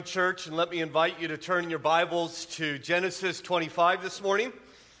Church, and let me invite you to turn your Bibles to Genesis 25 this morning.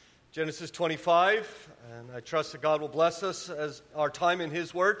 Genesis 25, and I trust that God will bless us as our time in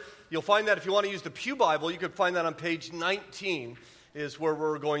His Word. You'll find that if you want to use the Pew Bible, you can find that on page 19 is where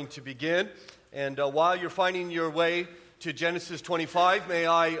we're going to begin. And while you're finding your way to Genesis 25, may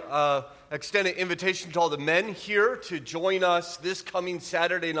I extend an invitation to all the men here to join us this coming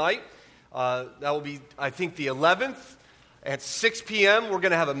Saturday night. That will be, I think, the 11th. At 6 p.m., we're going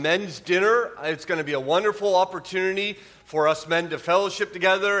to have a men's dinner. It's going to be a wonderful opportunity for us men to fellowship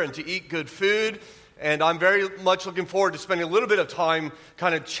together and to eat good food. And I'm very much looking forward to spending a little bit of time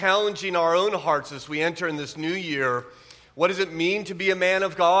kind of challenging our own hearts as we enter in this new year. What does it mean to be a man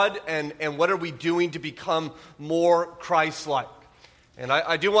of God? And what are we doing to become more Christ-like? And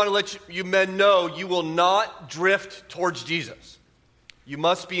I do want to let you men know you will not drift towards Jesus. You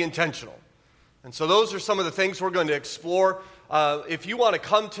must be intentional. And so those are some of the things we're going to explore. If you want to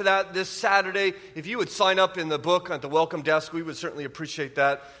come to that this Saturday, if you would sign up in the book at the welcome desk, we would certainly appreciate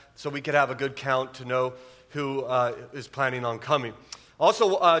that so we could have a good count to know who is planning on coming.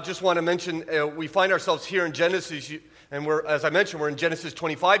 Also, just want to mention, we find ourselves here in Genesis, and as I mentioned, we're in Genesis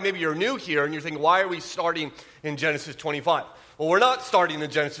 25. Maybe you're new here and you're thinking, why are we starting in Genesis 25? Well, we're not starting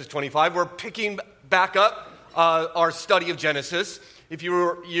in Genesis 25. We're picking back up our study of Genesis. If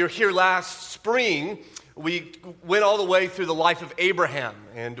you're here last spring, we went all the way through the life of Abraham,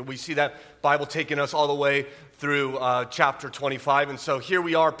 and we see that Bible taking us all the way through chapter 25. And so here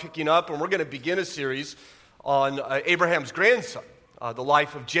we are picking up, and we're going to begin a series on Abraham's grandson, the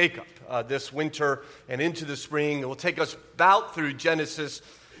life of Jacob, this winter and into the spring. It will take us about through Genesis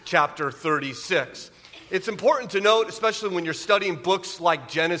chapter 36. It's important to note, especially when you're studying books like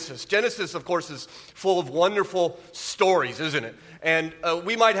Genesis. Genesis, of course, is full of wonderful stories, isn't it? And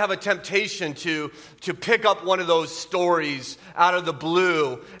we might have a temptation to pick up one of those stories out of the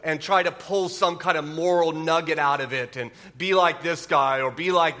blue and try to pull some kind of moral nugget out of it and be like this guy or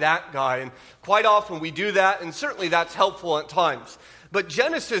be like that guy. And quite often we do that, and certainly that's helpful at times. But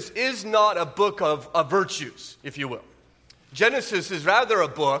Genesis is not a book of virtues, if you will. Genesis is rather a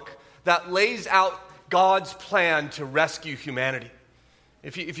book that lays out God's plan to rescue humanity.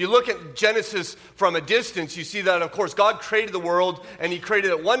 If you look at Genesis from a distance, you see that, of course, God created the world, and He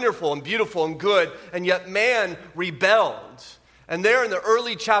created it wonderful and beautiful and good, and yet man rebelled. And there in the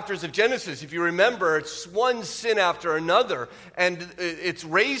early chapters of Genesis, if you remember, it's one sin after another, and it's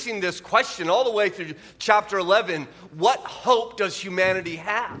raising this question all the way through chapter 11, what hope does humanity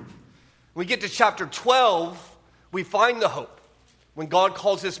have? When we get to chapter 12, we find the hope. When God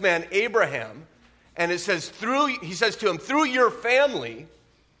calls this man Abraham, and it says, he says to him, through your family,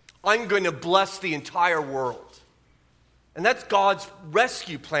 I'm going to bless the entire world. And that's God's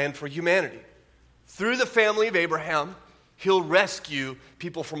rescue plan for humanity. Through the family of Abraham, He'll rescue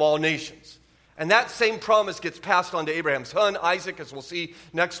people from all nations. And that same promise gets passed on to Abraham's son, Isaac, as we'll see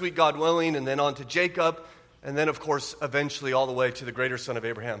next week, God willing, and then on to Jacob, and then, of course, eventually all the way to the greater son of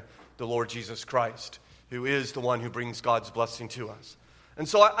Abraham, the Lord Jesus Christ, who is the one who brings God's blessing to us. And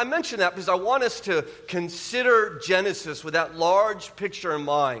so I mention that because I want us to consider Genesis with that large picture in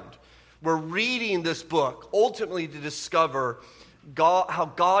mind. We're reading this book ultimately to discover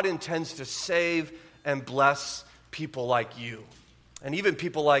how God intends to save and bless people like you, and even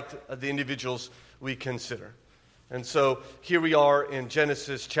people like the individuals we consider. And so here we are in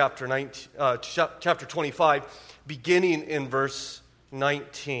Genesis chapter 25, beginning in verse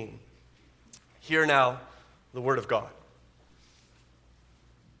 19. Hear now the word of God.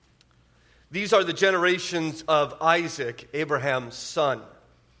 These are the generations of Isaac, Abraham's son.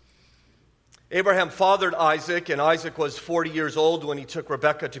 Abraham fathered Isaac, and Isaac was 40 years old when he took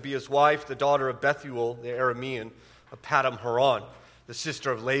Rebekah to be his wife, the daughter of Bethuel, the Aramean, of Paddan Haran, the sister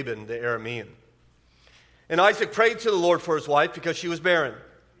of Laban, the Aramean. And Isaac prayed to the Lord for his wife because she was barren.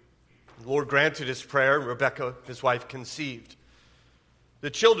 The Lord granted his prayer, and Rebekah, his wife, conceived. The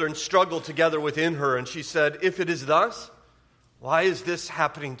children struggled together within her, and she said, "If it is thus, why is this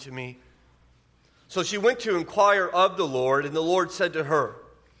happening to me?" So she went to inquire of the Lord, and the Lord said to her,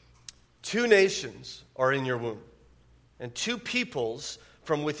 2 nations are in your womb, and 2 peoples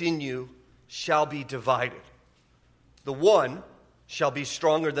from within you shall be divided. The one shall be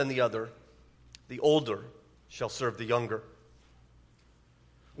stronger than the other. The older shall serve the younger.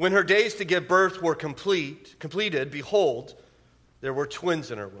 When her days to give birth were completed, behold, there were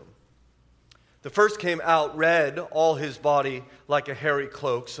twins in her womb. The first came out red, all his body like a hairy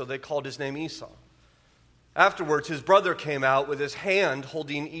cloak, so they called his name Esau. Afterwards, his brother came out with his hand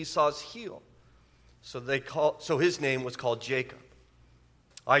holding Esau's heel. So his name was called Jacob.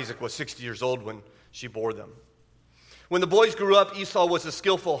 Isaac was 60 years old when she bore them. When the boys grew up, Esau was a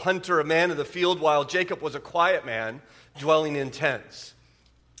skillful hunter, a man of the field, while Jacob was a quiet man, dwelling in tents.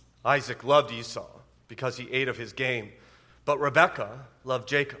 Isaac loved Esau because he ate of his game, but Rebekah loved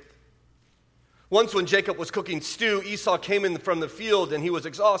Jacob. Once when Jacob was cooking stew, Esau came in from the field and he was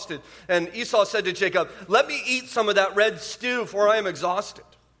exhausted. And Esau said to Jacob, "Let me eat some of that red stew, for I am exhausted."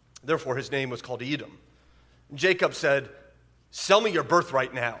 Therefore his name was called Edom. Jacob said, "Sell me your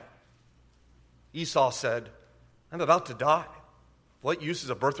birthright now." Esau said, "I'm about to die. What use is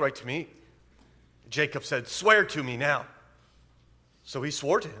a birthright to me?" Jacob said, "Swear to me now." So he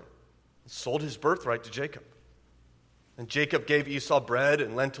swore to him and sold his birthright to Jacob. And Jacob gave Esau bread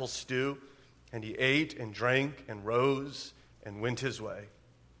and lentil stew, and he ate and drank and rose and went his way.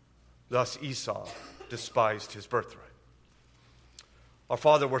 Thus Esau despised his birthright. Our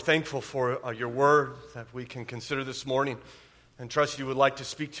Father, we're thankful for your word that we can consider this morning, and trust you would like to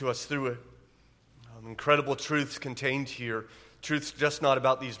speak to us through it. Incredible truths contained here. Truths just not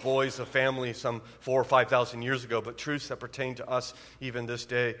about these boys, a family some 4,000 or 5,000 years ago, but truths that pertain to us even this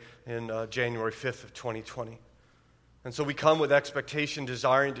day in January 5th of 2020. And so we come with expectation,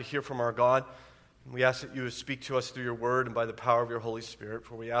 desiring to hear from our God. And we ask that you would speak to us through your word and by the power of your Holy Spirit,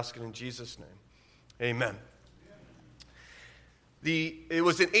 for we ask it in Jesus' name. Amen. It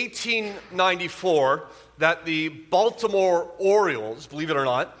was in 1894 that the Baltimore Orioles, believe it or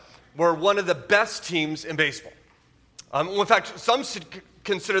not, were one of the best teams in baseball. In fact, some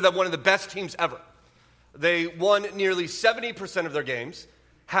consider them one of the best teams ever. They won nearly 70% of their games,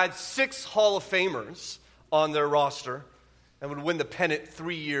 had 6 Hall of Famers on their roster, and would win the pennant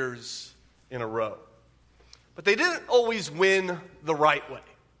 3 years in a row. But they didn't always win the right way.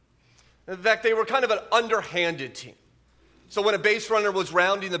 In fact, they were kind of an underhanded team. So when a base runner was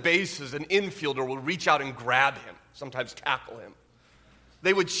rounding the bases, an infielder would reach out and grab him, sometimes tackle him.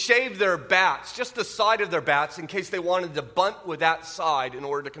 They would shave their bats, just the side of their bats, in case they wanted to bunt with that side in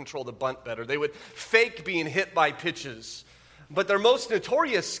order to control the bunt better. They would fake being hit by pitches. But their most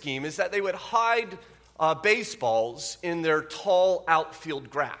notorious scheme is that they would hide baseballs in their tall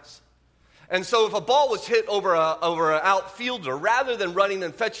outfield grass. And so if a ball was hit over an outfielder, rather than running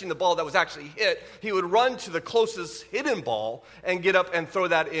and fetching the ball that was actually hit, he would run to the closest hidden ball and get up and throw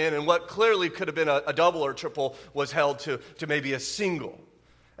that in. And what clearly could have been a double or triple was held to maybe a single.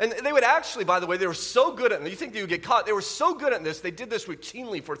 And they would actually, by the way, they were so good at it. You think they would get caught. They were so good at this, they did this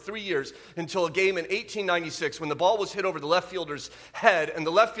routinely for 3 years until a game in 1896 when the ball was hit over the left fielder's head and the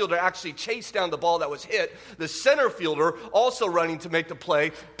left fielder actually chased down the ball that was hit. The center fielder, also running to make the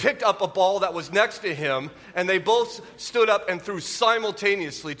play, picked up a ball that was next to him, and they both stood up and threw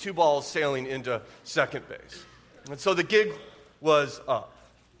simultaneously 2 balls sailing into second base. And so the gig was up.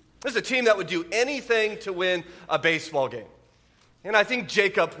 This is a team that would do anything to win a baseball game. And I think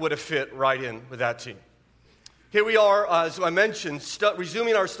Jacob would have fit right in with that team. Here we are, as I mentioned,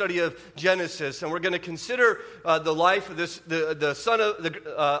 resuming our study of Genesis, and we're going to consider the life of the son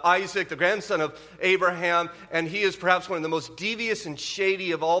of Isaac, the grandson of Abraham, and he is perhaps one of the most devious and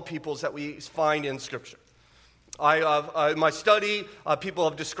shady of all peoples that we find in Scripture. In my study, people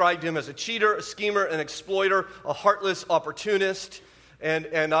have described him as a cheater, a schemer, an exploiter, a heartless opportunist.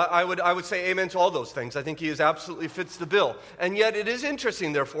 And I would say amen to all those things. I think he absolutely fits the bill. And yet it is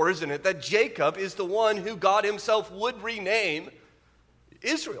interesting, therefore, isn't it, that Jacob is the one who God himself would rename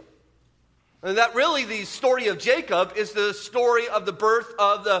Israel. And that really the story of Jacob is the story of the birth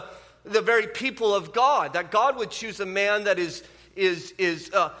of the very people of God. That God would choose a man that is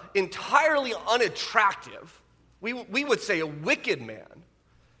entirely unattractive, we would say a wicked man,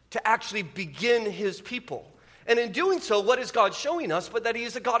 to actually begin his people. And in doing so, what is God showing us? But that he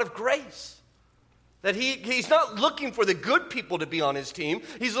is a God of grace. That he's not looking for the good people to be on his team.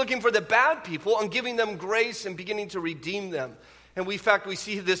 He's looking for the bad people and giving them grace and beginning to redeem them. And in fact, we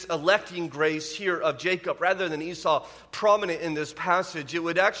see this electing grace here of Jacob rather than Esau prominent in this passage. It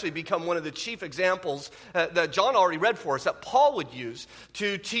would actually become one of the chief examples that John already read for us, that Paul would use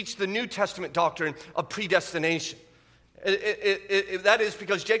to teach the New Testament doctrine of predestination. That is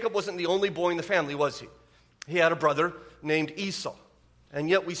because Jacob wasn't the only boy in the family, was he? He had a brother named Esau. And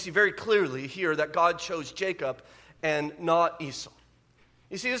yet we see very clearly here that God chose Jacob and not Esau.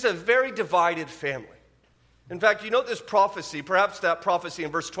 You see, this is a very divided family. In fact, you know this prophecy, perhaps that prophecy in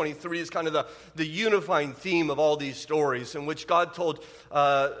verse 23 is kind of the unifying theme of all these stories, in which God told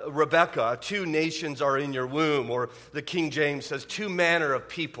Rebekah, 2 nations are in your womb, or the King James says, 2 manner of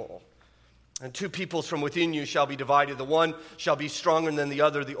people. And 2 peoples from within you shall be divided. The one shall be stronger than the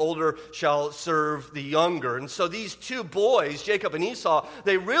other. The older shall serve the younger. And so these 2 boys, Jacob and Esau,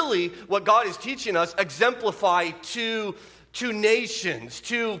 they really, what God is teaching us, exemplify two nations,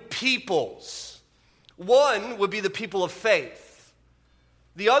 2 peoples. One would be the people of faith.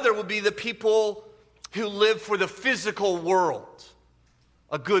 The other would be the people who live for the physical world,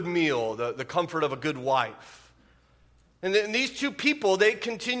 a good meal, the comfort of a good wife. And these two people, they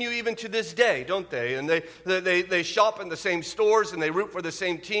continue even to this day, don't they? And they shop in the same stores, and they root for the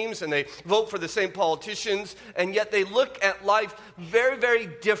same teams, and they vote for the same politicians, and yet they look at life very, very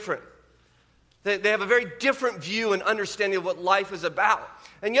different. They have a very different view and understanding of what life is about.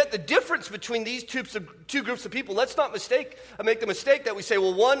 And yet the difference between these two groups of people, let's not make the mistake that we say,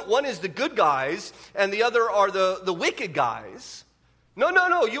 well, one is the good guys, and the other are the wicked guys. No.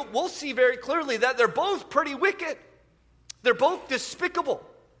 We'll see very clearly that they're both pretty wicked. They're both despicable.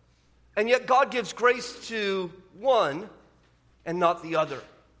 And yet God gives grace to one and not the other.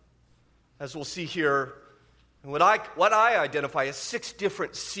 As we'll see here, what I identify as 6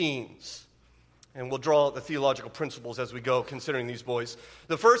 different scenes. And we'll draw out the theological principles as we go, considering these boys.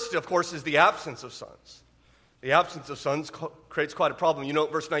 The first, of course, is the absence of sons. The absence of sons creates quite a problem. You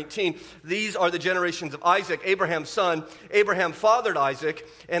note verse 19, these are the generations of Isaac, Abraham's son. Abraham fathered Isaac,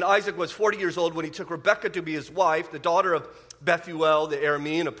 and Isaac was 40 years old when he took Rebekah to be his wife, the daughter of Bethuel, the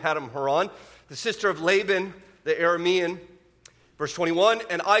Aramean of Paddan Haran, the sister of Laban, the Aramean. Verse 21,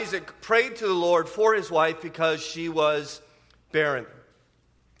 and Isaac prayed to the Lord for his wife because she was barren.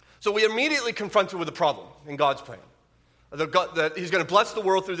 So we immediately confronted with a problem in God's plan. That he's going to bless the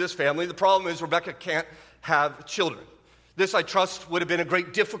world through this family. The problem is Rebekah can't have children. This, I trust, would have been a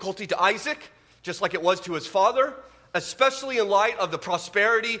great difficulty to Isaac, just like it was to his father, especially in light of the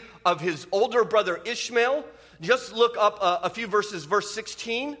prosperity of his older brother Ishmael. Just look up a few verses, verse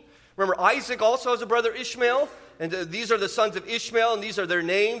 16. Remember, Isaac also has a brother Ishmael, and these are the sons of Ishmael, and these are their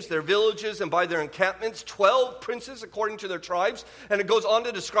names, their villages, and by their encampments, 12 princes according to their tribes. And it goes on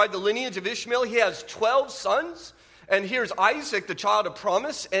to describe the lineage of Ishmael. He has 12 sons. And here's Isaac, the child of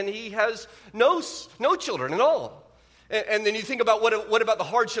promise, and he has no children at all. And then you think about what about the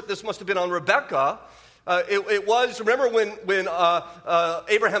hardship this must have been on Rebekah. It was, remember when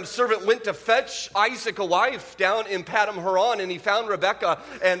Abraham's servant went to fetch Isaac a wife down in Paddan Haran, and he found Rebekah,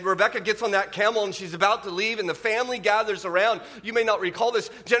 and Rebekah gets on that camel, and she's about to leave, and the family gathers around. You may not recall this.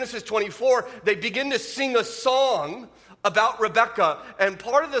 Genesis 24, they begin to sing a song about Rebekah, and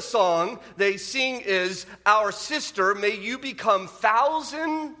part of the song they sing is, our sister, may you become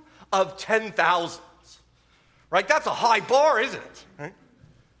 1,000 of 10,000s. Right? That's a high bar, isn't it?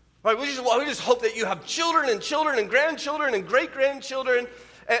 Right? We just hope that you have children and grandchildren and great-grandchildren.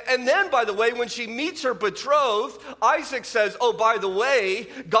 And then, by the way, when she meets her betrothed, Isaac says, oh, by the way,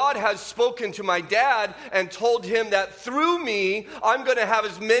 God has spoken to my dad and told him that through me, I'm going to have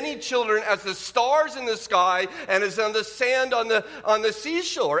as many children as the stars in the sky and as on the sand on the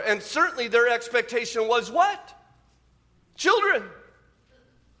seashore. And certainly their expectation was what? Children.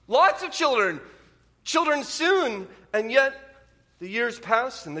 Lots of children. Children soon. And yet the years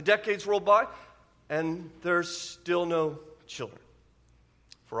pass and the decades roll by, and there's still no children.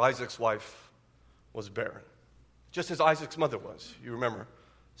 For Isaac's wife was barren, just as Isaac's mother was. You remember,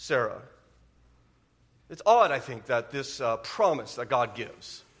 Sarah. It's odd, I think, that this promise that God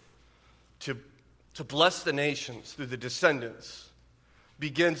gives to bless the nations through the descendants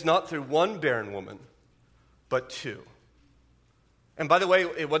begins not through one barren woman, but 2. And by the way,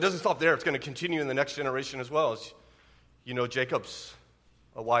 it doesn't stop there. It's going to continue in the next generation as well. As you know, Jacob's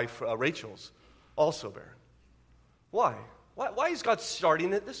wife, Rachel's, also barren. Why? Why is God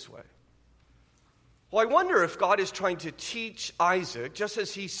starting it this way? Well, I wonder if God is trying to teach Isaac, just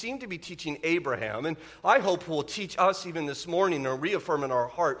as he seemed to be teaching Abraham, and I hope will teach us even this morning or reaffirm in our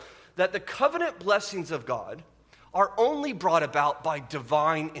heart that the covenant blessings of God are only brought about by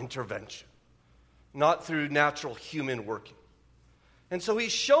divine intervention, not through natural human working. And so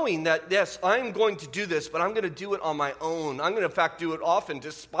he's showing that, yes, I'm going to do this, but I'm going to do it on my own. I'm going to, in fact, do it often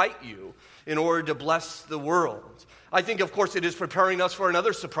despite you in order to bless the world. I think, of course, it is preparing us for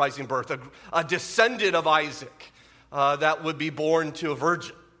another surprising birth, a descendant of Isaac that would be born to a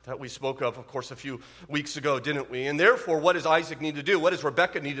virgin that we spoke of course, a few weeks ago, didn't we? And therefore, what does Isaac need to do? What does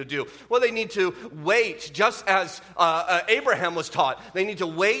Rebekah need to do? Well, they need to wait, just as Abraham was taught. They need to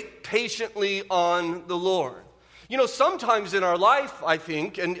wait patiently on the Lord. You know, sometimes in our life, I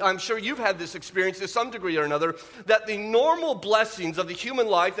think, and I'm sure you've had this experience to some degree or another, that the normal blessings of the human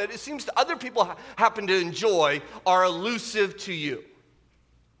life that it seems to other people happen to enjoy are elusive to you.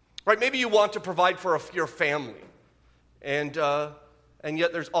 Right? Maybe you want to provide for your family, and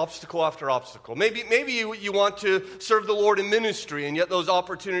yet there's obstacle after obstacle. Maybe you want to serve the Lord in ministry, and yet those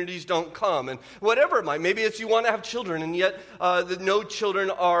opportunities don't come. And whatever it might, maybe it's you want to have children, and yet no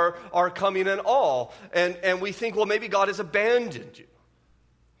children are coming at all. And we think, well, maybe God has abandoned you.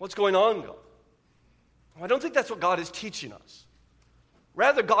 What's going on, God? I don't think that's what God is teaching us.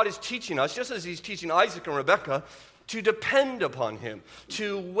 Rather, God is teaching us, just as he's teaching Isaac and Rebekah, to depend upon him,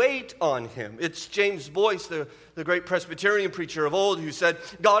 to wait on him. It's James Boyce, the great Presbyterian preacher of old, who said,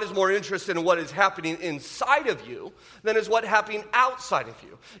 God is more interested in what is happening inside of you than is what's happening outside of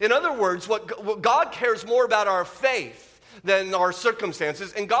you. In other words, what God cares more about our faith than our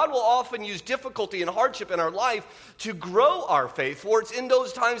circumstances, and God will often use difficulty and hardship in our life to grow our faith, for it's in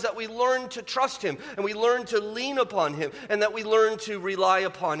those times that we learn to trust him, and we learn to lean upon him, and that we learn to rely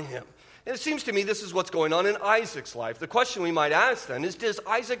upon him. And it seems to me this is what's going on in Isaac's life. The question we might ask then is, does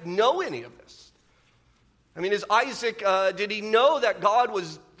Isaac know any of this? I mean, did he know that God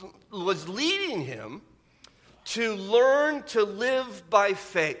was leading him to learn to live by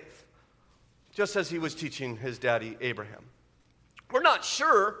faith, just as he was teaching his daddy Abraham? We're not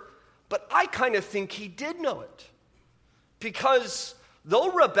sure, but I kind of think he did know it. Because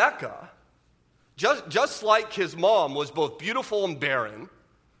though Rebekah, just like his mom, was both beautiful and barren,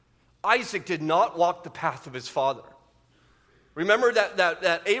 Isaac did not walk the path of his father. Remember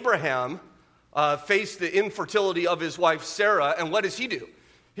that Abraham faced the infertility of his wife Sarah, and what does he do?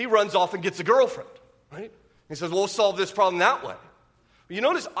 He runs off and gets a girlfriend, right? He says, we'll solve this problem that way. You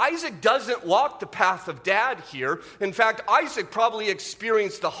notice Isaac doesn't walk the path of dad here. In fact, Isaac probably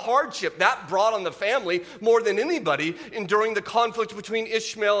experienced the hardship that brought on the family more than anybody during the conflict between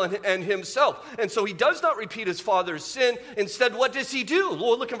Ishmael and himself. And so he does not repeat his father's sin. Instead, what does he do?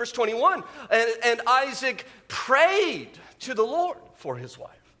 Lord, look in verse 21. And Isaac prayed to the Lord for his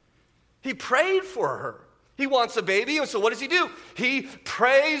wife. He prayed for her. He wants a baby, and so what does he do? He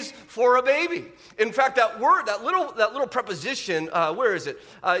prays for a baby. In fact, that word, that little preposition, where is it?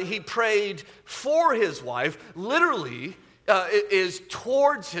 He prayed for his wife, literally is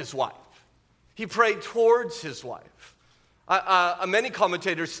towards his wife. He prayed towards his wife. Many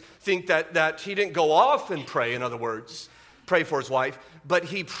commentators think that he didn't go off and pray, in other words, pray for his wife, but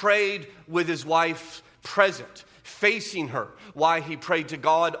he prayed with his wife present, facing her, while he prayed to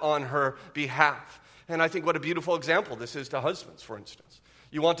God on her behalf. And I think what a beautiful example this is to husbands, for instance.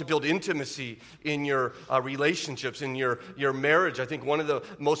 You want to build intimacy in your relationships, in your marriage. I think one of the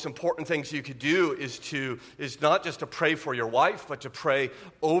most important things you could do is not just to pray for your wife, but to pray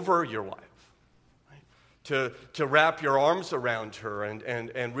over your wife. Right? To wrap your arms around her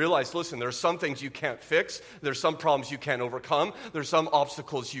and realize, listen, there are some things you can't fix. There's some problems you can't overcome. There's some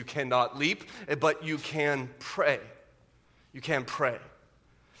obstacles you cannot leap, but you can pray. You can pray.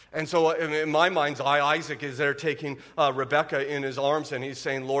 And so in my mind's eye, Isaac is there taking Rebekah in his arms, and he's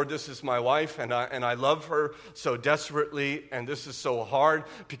saying, Lord, this is my wife, and I love her so desperately, and this is so hard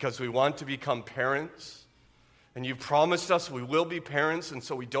because we want to become parents. And you've promised us we will be parents, and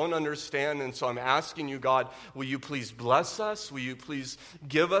so we don't understand. And so I'm asking you, God, will you please bless us? Will you please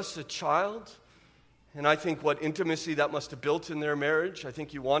give us a child? And I think what intimacy that must have built in their marriage. I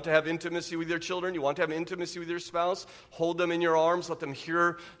think you want to have intimacy with your children. You want to have intimacy with your spouse. Hold them in your arms. Let them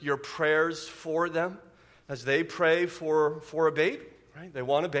hear your prayers for them as they pray for a baby, right? They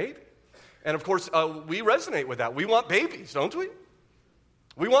want a baby. And of course, we resonate with that. We want babies, don't we?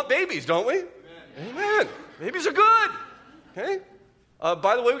 We want babies, don't we? Amen. Babies are good. Okay?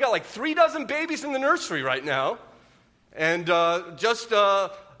 By the way, we got like 36 babies in the nursery right now. And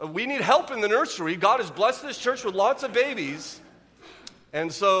we need help in the nursery. God has blessed this church with lots of babies.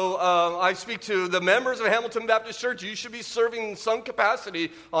 And so I speak to the members of Hamilton Baptist Church. You should be serving in some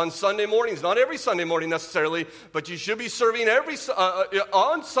capacity on Sunday mornings. Not every Sunday morning necessarily, but you should be serving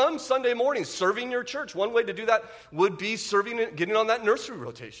on some Sunday mornings, serving your church. One way to do that would be getting on that nursery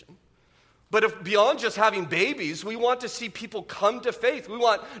rotation. But if beyond just having babies, we want to see people come to faith. We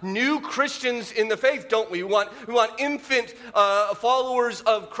want new Christians in the faith, don't we? We want infant followers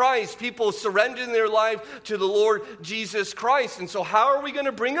of Christ, people surrendering their life to the Lord Jesus Christ. And so how are we going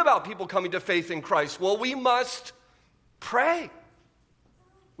to bring about people coming to faith in Christ? Well, we must pray.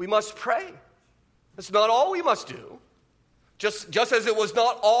 We must pray. That's not all we must do. Just as it was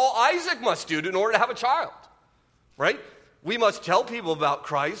not all Isaac must do in order to have a child, right? We must tell people about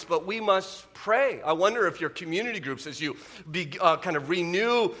Christ, but we must pray. I wonder if your community groups, as you kind of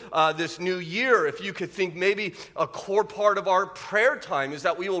renew this new year, if you could think maybe a core part of our prayer time is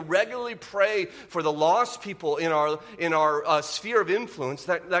that we will regularly pray for the lost people in our sphere of influence,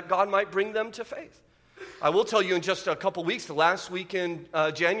 that God might bring them to faith. I will tell you in just a couple weeks, the last week in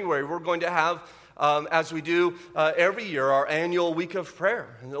January, we're going to have as we do every year, our annual week of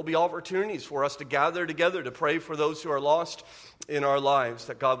prayer. And there'll be opportunities for us to gather together to pray for those who are lost in our lives,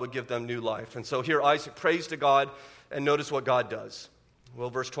 that God would give them new life. And so here Isaac prays to God, and notice what God does. Well,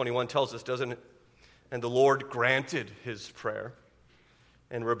 verse 21 tells us, doesn't it? And the Lord granted his prayer,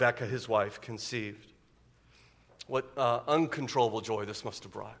 and Rebekah, his wife, conceived. What uncontrollable joy this must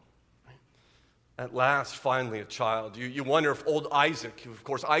have brought. At last, finally, a child. You wonder if old Isaac, of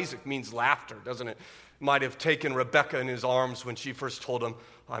course, Isaac means laughter, doesn't it? Might have taken Rebekah in his arms when she first told him,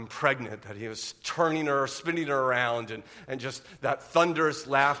 I'm pregnant, that he was turning her, spinning her around, and just that thunderous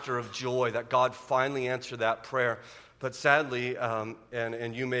laughter of joy that God finally answered that prayer. But sadly,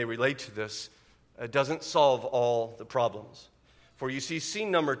 and you may relate to this, it doesn't solve all the problems. For you see,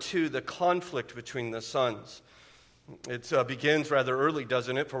 scene number 2, the conflict between the sons. It begins rather early,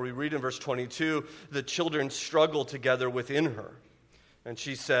 doesn't it? For we read in verse 22, the children struggle together within her. And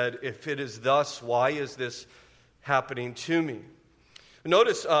she said, if it is thus, why is this happening to me?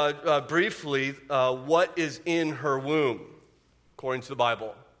 Notice briefly what is in her womb, according to the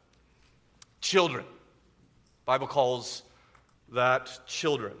Bible. Children. The Bible calls that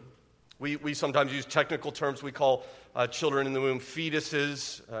children. We sometimes use technical terms. We call children in the womb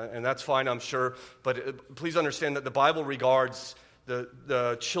fetuses, and that's fine, I'm sure. But please understand that the Bible regards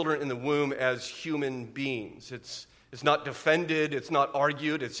the children in the womb as human beings. It's not defended, it's not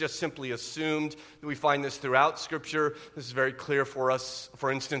argued, it's just simply assumed. We find this throughout Scripture. This is very clear for us,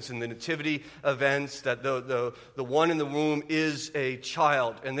 for instance, in the nativity events, that the one in the womb is a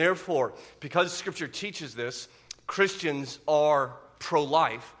child. And therefore, because Scripture teaches this, Christians are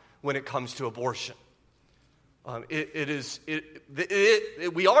pro-life when it comes to abortion. We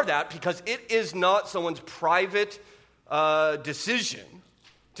are that because it is not someone's private decision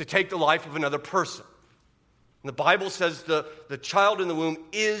to take the life of another person. And the Bible says the child in the womb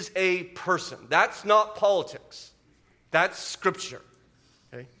is a person. That's not politics. That's Scripture.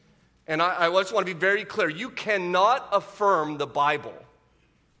 Okay? And I just want to be very clear. You cannot affirm the Bible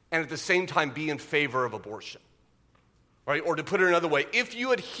and at the same time be in favor of abortion. Right? Or to put it another way, if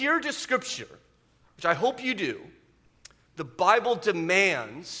you adhere to Scripture, which I hope you do, the Bible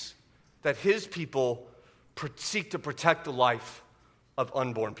demands that His people seek to protect the life of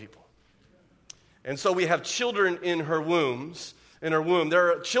unborn people. And so we have children in her womb.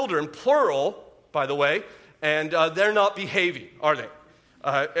 There are children, plural, by the way, and they're not behaving, are they?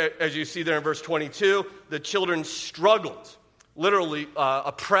 As you see there in verse 22, the children struggled, literally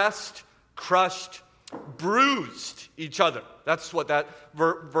oppressed, crushed, bruised each other. That's what that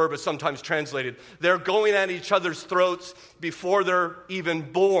verb is sometimes translated. They're going at each other's throats before they're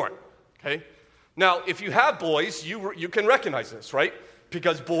even born. Okay? Now, if you have boys, you can recognize this, right?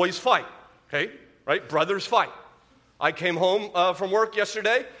 Because boys fight. Okay? Right? Brothers fight. I came home from work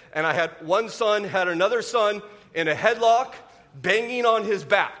yesterday, and I had one son had another son in a headlock, banging on his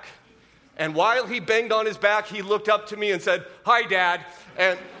back. And while he banged on his back, he looked up to me and said, "Hi, Dad."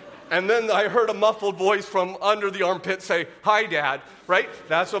 And then I heard a muffled voice from under the armpit say, "Hi, Dad," right?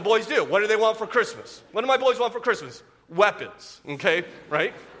 That's what boys do. What do they want for Christmas? What do my boys want for Christmas? Weapons, okay,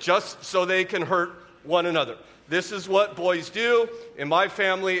 right? Just so they can hurt one another. This is what boys do. In my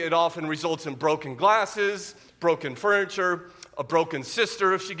family, it often results in broken glasses, broken furniture, a broken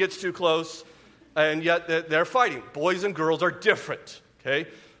sister if she gets too close, and yet they're fighting. Boys and girls are different, okay?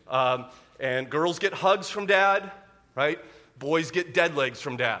 And girls get hugs from Dad, right? Boys get dead legs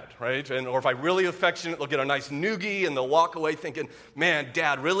from Dad, right? Or if I'm really affectionate, they'll get a nice noogie and they'll walk away thinking, "Man,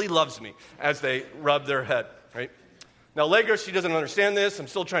 Dad really loves me," as they rub their head, right? Now, Lager, she doesn't understand this. I'm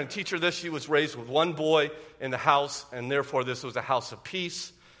still trying to teach her this. She was raised with one boy in the house, and therefore this was a house of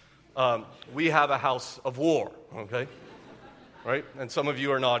peace. We have a house of war, okay? Right? And some of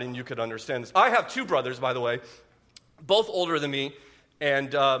you are nodding. You could understand this. I have two brothers, by the way, both older than me,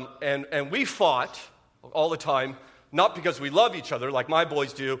 and we fought all the time, not because we love each other like my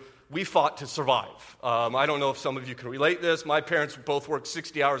boys do. We fought to survive. I don't know if some of you can relate this. My parents both worked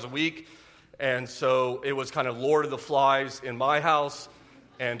 60 hours a week. And so it was kind of Lord of the Flies in my house.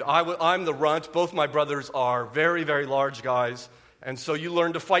 And I'm the runt. Both my brothers are very, very large guys. And so you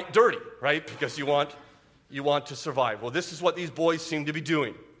learn to fight dirty, right? Because you want to survive. Well, this is what these boys seem to be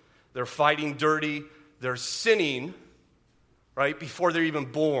doing. They're fighting dirty. They're sinning, right, before they're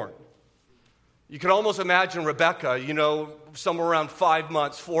even born. You can almost imagine Rebekah, somewhere around 5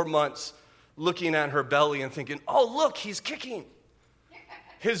 months, 4 months, looking at her belly and thinking, "Oh, look, he's kicking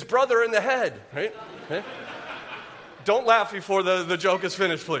his brother in the head," right? Don't laugh before the joke is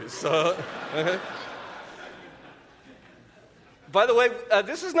finished, please. By the way,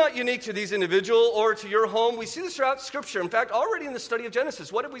 this is not unique to these individuals or to your home. We see this throughout Scripture. In fact, already in the study of Genesis,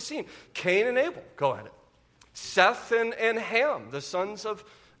 what have we seen? Cain and Abel go at it. Seth and Ham, the sons of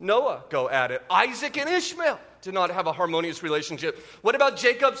Noah, go at it. Isaac and Ishmael did not have a harmonious relationship. What about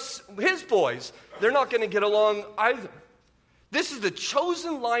his boys? They're not going to get along either. This is the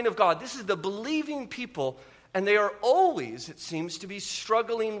chosen line of God. This is the believing people, and they are always, it seems to be,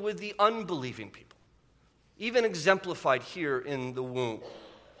 struggling with the unbelieving people. even exemplified here in the womb.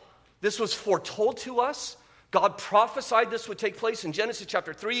 This was foretold to us. God prophesied this would take place in Genesis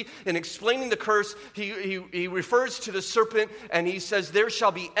chapter 3. In explaining the curse, he refers to the serpent, and he says, there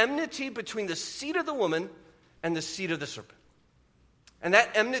shall be enmity between the seed of the woman and the seed of the serpent. And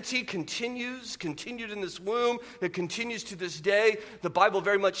that enmity continued in this womb. It continues to this day. The Bible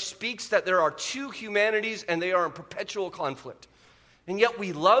very much speaks that there are two humanities, and they are in perpetual conflict. And yet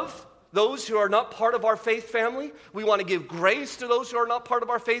we love those who are not part of our faith family. We want to give grace to those who are not part of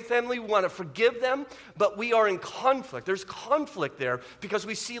our faith family. We want to forgive them, but we are in conflict. There's conflict there because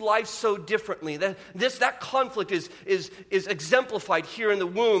we see life so differently. That conflict is exemplified here in the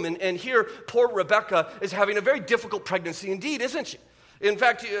womb. And here, poor Rebecca is having a very difficult pregnancy indeed, isn't she? In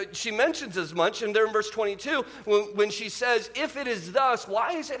fact, she mentions as much, and there in verse 22, when she says, if it is thus,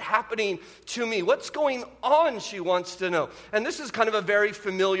 why is it happening to me? What's going on, she wants to know. And this is kind of a very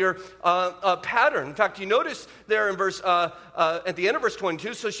familiar pattern. In fact, you notice there in at the end of verse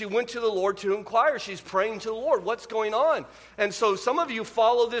 22, so she went to the Lord to inquire. She's praying to the Lord, what's going on? And so some of you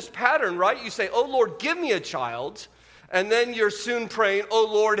follow this pattern, right? You say, oh Lord, give me a child. And then you're soon praying, oh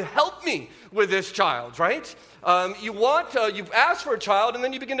Lord, help me with this child, right? You've asked for a child, and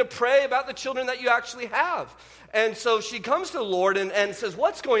then you begin to pray about the children that you actually have. And so she comes to the Lord and says,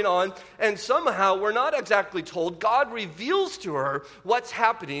 what's going on? And somehow, we're not exactly told, God reveals to her what's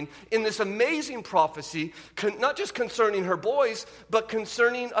happening in this amazing prophecy, not just concerning her boys, but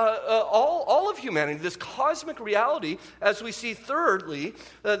concerning all of humanity, this cosmic reality, as we see thirdly,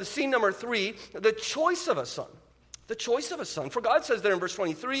 the scene number 3, the choice of a son. The choice of a son. For God says there in verse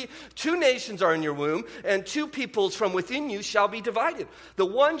 23, 2 nations are in your womb, and 2 peoples from within you shall be divided. The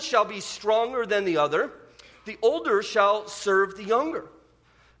one shall be stronger than the other. The older shall serve the younger.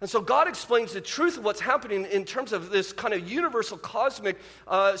 And so God explains the truth of what's happening in terms of this kind of universal cosmic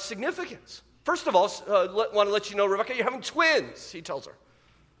significance. First of all, I want to let you know, Rebecca, you're having twins, he tells her.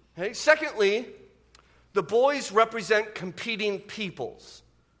 Okay? Secondly, the boys represent competing peoples.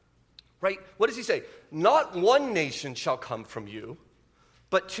 Right? What does he say? Not one nation shall come from you,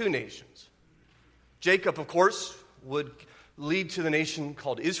 but 2 nations. Jacob, of course, would lead to the nation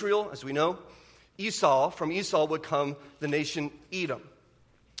called Israel, as we know. From Esau would come the nation Edom.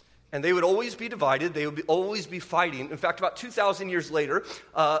 And they would always be divided. They would always be fighting. In fact, about 2,000 years later,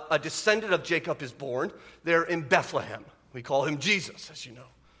 a descendant of Jacob is born. They're in Bethlehem. We call him Jesus, as you know.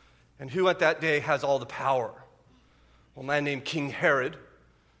 And who at that day has all the power? Well, a man named King Herod,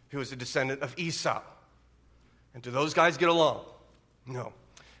 who was a descendant of Esau. And do those guys get along? No.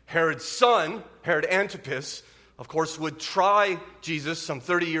 Herod's son, Herod Antipas, of course, would try Jesus some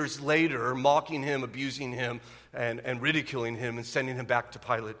 30 years later, mocking him, abusing him, and ridiculing him, and sending him back to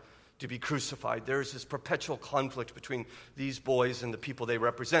Pilate to be crucified. There's this perpetual conflict between these boys and the people they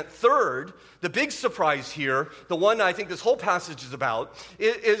represent. Third, the big surprise here, the one I think this whole passage is about,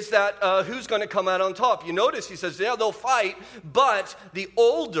 is that who's going to come out on top? You notice he says, yeah, they'll fight, but the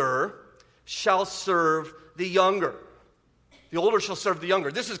older shall serve the younger. The older shall serve the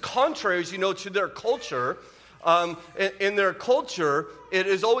younger. This is contrary, as you know, to their culture. In their culture, it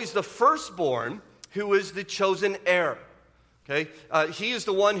is always the firstborn who is the chosen heir. Okay? He is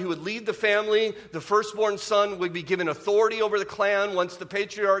the one who would lead the family. The firstborn son would be given authority over the clan. Once the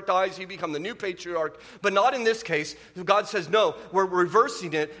patriarch dies, he become the new patriarch. But not in this case. God says, no, we're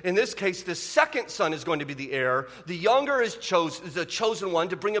reversing it. In this case, the second son is going to be the heir. The younger is the chosen one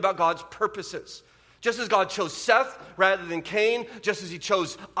to bring about God's purposes. Just as God chose Seth rather than Cain, just as he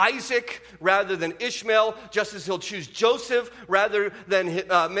chose Isaac rather than Ishmael, just as he'll choose Joseph rather than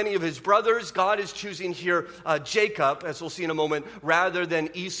many of his brothers, God is choosing here Jacob, as we'll see in a moment, rather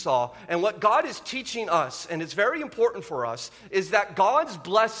than Esau. And what God is teaching us, and it's very important for us, is that God's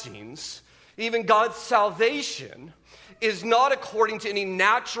blessings, even God's salvation, is not according to any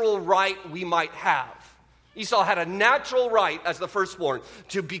natural right we might have. Esau had a natural right as the firstborn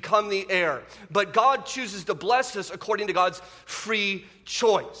to become the heir. But God chooses to bless us according to God's free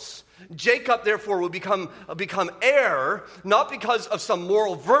choice. Jacob, therefore, will become heir, not because of some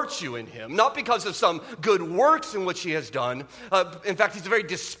moral virtue in him, not because of some good works in which he has done. In fact, he's a very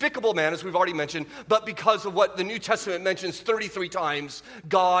despicable man, as we've already mentioned, but because of what the New Testament mentions 33 times,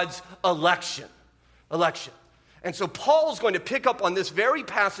 God's election. Election. And so Paul's going to pick up on this very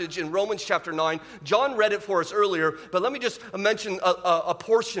passage in Romans chapter 9. John read it for us earlier, but let me just mention a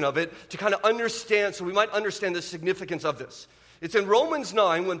portion of it to kind of understand, so we might understand the significance of this. It's in Romans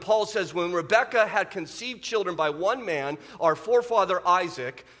 9 when Paul says, when Rebekah had conceived children by one man, our forefather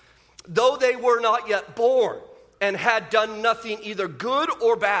Isaac, though they were not yet born and had done nothing either good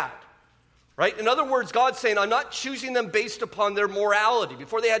or bad. Right? In other words, God's saying, I'm not choosing them based upon their morality,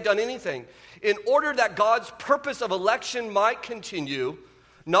 before they had done anything, in order that God's purpose of election might continue,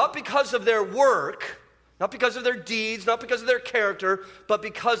 not because of their work, not because of their deeds, not because of their character, but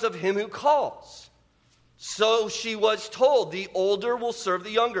because of him who calls. So she was told, the older will serve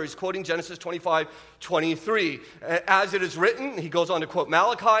the younger. He's quoting Genesis 25:23. As it is written, he goes on to quote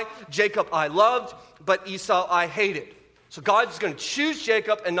Malachi, Jacob I loved, but Esau I hated. So God's going to choose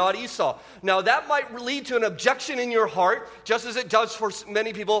Jacob and not Esau. Now that might lead to an objection in your heart, just as it does for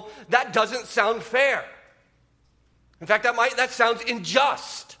many people. That doesn't sound fair. In fact, that sounds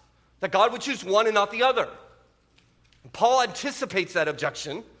unjust, that God would choose one and not the other. And Paul anticipates that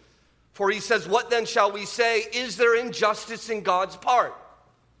objection, for he says, what then shall we say? Is there injustice in God's part?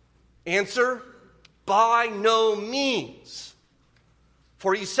 Answer, by no means.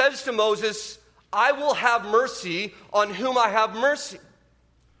 For he says to Moses, I will have mercy on whom I have mercy.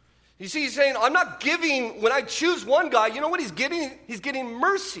 You see, he's saying, I'm not giving, when I choose one guy, you know what he's getting? He's getting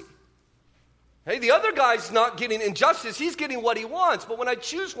mercy. Hey, the other guy's not getting injustice, he's getting what he wants. But when I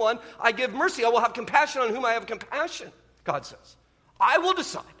choose one, I give mercy. I will have compassion on whom I have compassion, God says. I will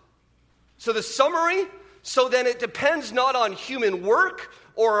decide. So the summary, so then it depends not on human work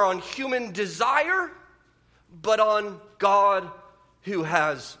or on human desire, but on God who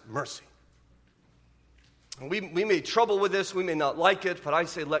has mercy. And we may trouble with this, we may not like it, but I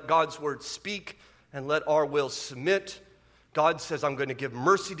say let God's word speak and let our will submit. God says, I'm going to give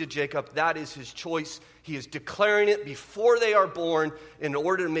mercy to Jacob. That is his choice. He is declaring it before they are born in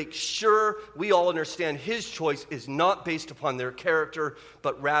order to make sure we all understand his choice is not based upon their character,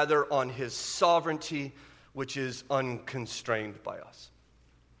 but rather on his sovereignty, which is unconstrained by us.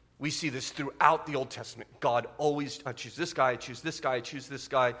 We see this throughout the Old Testament. God always, I choose this guy, I choose this guy, I choose this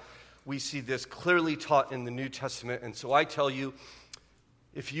guy. We see this clearly taught in the New Testament. And so I tell you,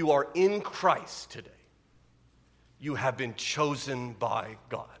 if you are in Christ today, you have been chosen by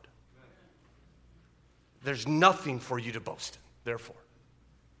God. There's nothing for you to boast in, therefore,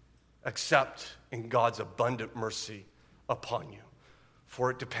 except in God's abundant mercy upon you. For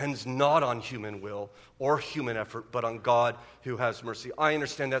it depends not on human will or human effort, but on God who has mercy. I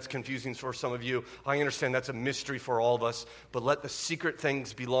understand that's confusing for some of you. I understand that's a mystery for all of us. But let the secret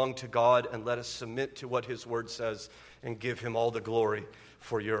things belong to God, and let us submit to what his word says and give him all the glory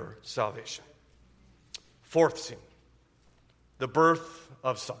for your salvation. Fourth scene, the birth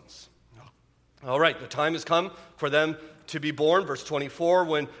of sons. All right, the time has come for them to be born. Verse 24,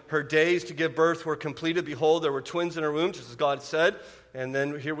 when her days to give birth were completed, behold, there were twins in her womb, just as God said. And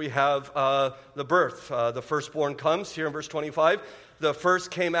then here we have the birth. The firstborn comes here in verse 25. The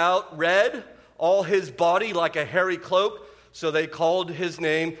first came out red, all his body like a hairy cloak, so they called his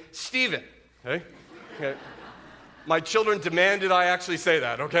name Stephen. Okay? My children demanded I actually say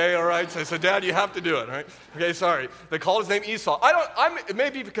that, okay? All right? So I said, Dad, you have to do it, all right? Okay, sorry. They called his name Esau. It may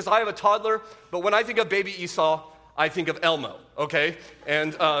be because I have a toddler, but when I think of baby Esau, I think of Elmo, okay?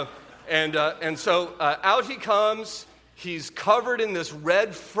 And so out he comes. He's covered in this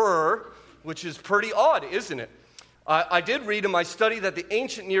red fur, which is pretty odd, isn't it? I did read in my study that the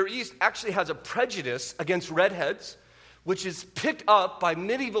ancient Near East actually has a prejudice against redheads, which is picked up by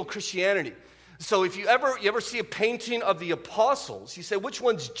medieval Christianity. So if you ever see a painting of the apostles, you say, which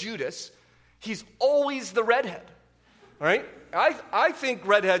one's Judas? He's always the redhead, right? I think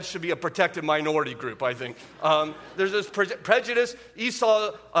redheads should be a protected minority group, I think. There's this prejudice.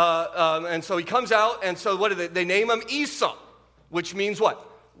 Esau, and so he comes out, and so what do they name him? Esau, which means what?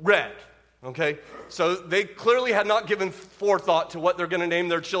 Red, okay? So they clearly had not given forethought to what they're going to name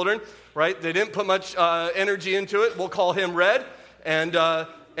their children, right? They didn't put much energy into it. We'll call him Red, and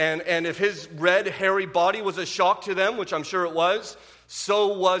if his red, hairy body was a shock to them, which I'm sure it was,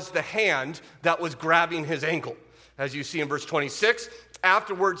 so was the hand that was grabbing his ankle. As you see in verse 26,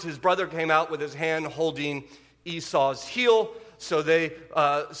 afterwards his brother came out with his hand holding Esau's heel, so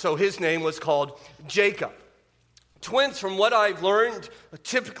his name was called Jacob. Twins, from what I've learned,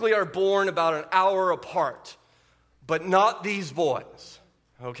 typically are born about an hour apart, but not these boys,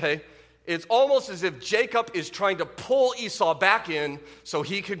 okay? It's almost as if Jacob is trying to pull Esau back in so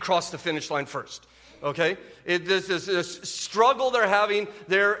he can cross the finish line first, okay? There's this struggle they're having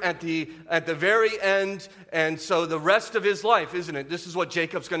there at the very end, and so the rest of his life, isn't it? This is what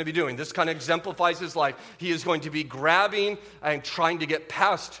Jacob's going to be doing. This kind of exemplifies his life. He is going to be grabbing and trying to get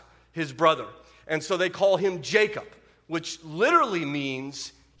past his brother. And so they call him Jacob, which literally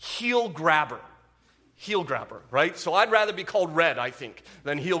means heel grabber. Heel grabber, right? So I'd rather be called Red, I think,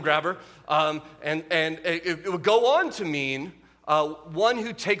 than heel grabber. And it would go on to mean one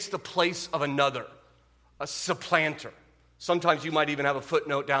who takes the place of another, a supplanter. Sometimes you might even have a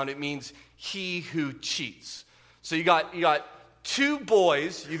footnote down. It means he who cheats. So you got two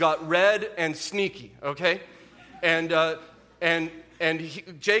boys. You got Red and Sneaky, okay? And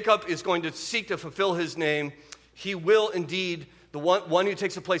Jacob is going to seek to fulfill his name. He will indeed, the one who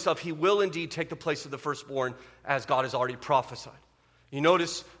takes the place of, he will indeed take the place of the firstborn, as God has already prophesied. You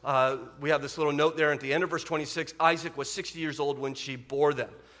notice we have this little note there at the end of verse 26. Isaac was 60 years old when she bore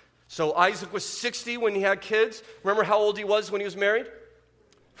them. So Isaac was 60 when he had kids. Remember how old he was when he was married?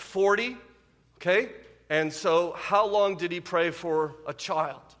 40, okay? And so how long did he pray for a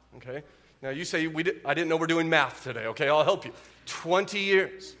child, okay? Now you say, I didn't know we're doing math today, okay? I'll help you. 20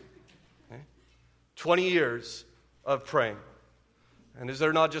 years. Okay? 20 years of praying. And is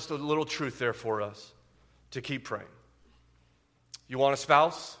there not just a little truth there for us to keep praying? You want a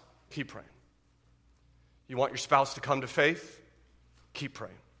spouse? Keep praying. You want your spouse to come to faith? Keep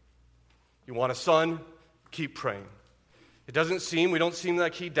praying. You want a son? Keep praying. We don't seem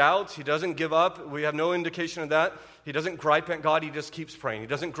like he doubts. He doesn't give up. We have no indication of that. He doesn't gripe at God. He just keeps praying. He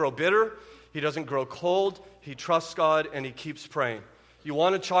doesn't grow bitter. He doesn't grow cold. He trusts God and he keeps praying. You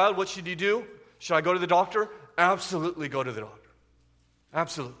want a child? What should you do? Should I go to the doctor? Absolutely go to the doctor.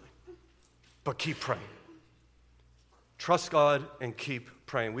 Absolutely. But keep praying. Trust God and keep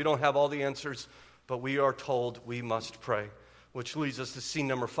praying. We don't have all the answers, but we are told we must pray, which leads us to scene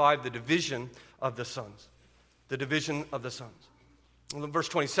number 5, the division of the sons. The division of the sons. Verse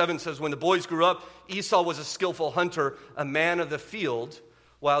 27 says, when the boys grew up, Esau was a skillful hunter, a man of the field,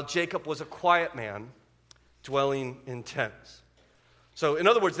 while Jacob was a quiet man, dwelling in tents. So, in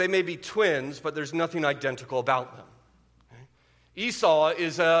other words, they may be twins, but there's nothing identical about them. Okay? Esau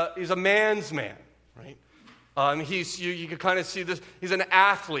is a man's man, right? You can kind of see this. He's an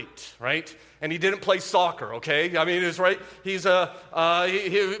athlete, right? And he didn't play soccer, okay? I mean, it's right. He's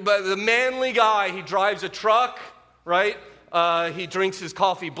the manly guy. He drives a truck, right? He drinks his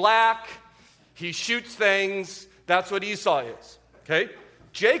coffee black. He shoots things. That's what Esau is, okay?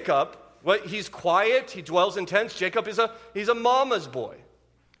 Jacob, he's quiet. He dwells in tents. Jacob he's a mama's boy.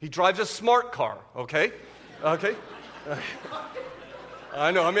 He drives a smart car, okay? Okay?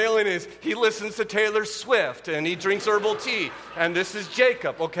 I know, I'm alienated. He listens to Taylor Swift, and he drinks herbal tea, and this is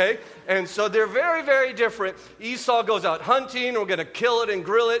Jacob, okay? And so they're very, very different. Esau goes out hunting, we're going to kill it and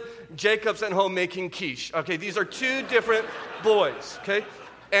grill it. Jacob's at home making quiche. Okay, these are two different boys, okay?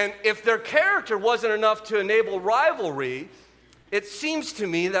 And if their character wasn't enough to enable rivalry, it seems to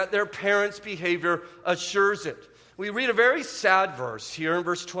me that their parents' behavior assures it. We read a very sad verse here in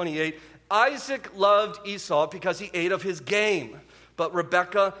verse 28. Isaac loved Esau because he ate of his game, but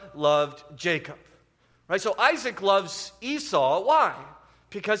Rebekah loved Jacob. Right? So Isaac loves Esau. Why?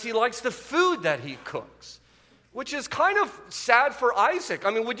 Because he likes the food that he cooks, which is kind of sad for Isaac.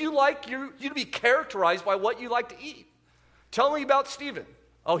 I mean, would you like you to be characterized by what you like to eat? Tell me about Stephen.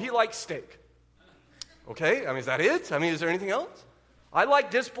 Oh, he likes steak. Okay, I mean, is that it? I mean, is there anything else? I like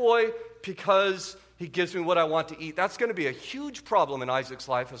this boy because he gives me what I want to eat. That's going to be a huge problem in Isaac's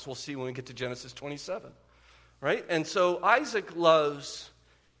life, as we'll see when we get to Genesis 27. Right? And so Isaac loves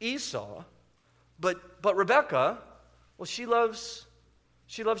Esau, but Rebekah, well, she loves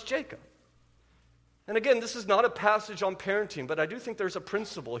Jacob. And again, this is not a passage on parenting, but I do think there's a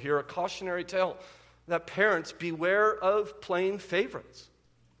principle here, a cautionary tale, that parents beware of playing favorites.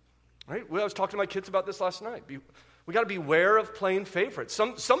 Right? I was talking to my kids about this last night. We got to beware of playing favorites.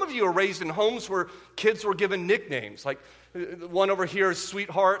 Some of you are raised in homes where kids were given nicknames, like one over here is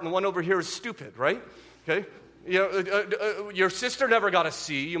sweetheart and one over here is stupid, right? Okay? You know, your sister never got a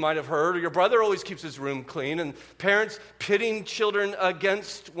C, you might have heard, or your brother always keeps his room clean, and parents pitting children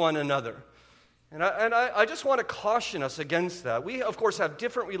against one another. And I just want to caution us against that. We, of course, have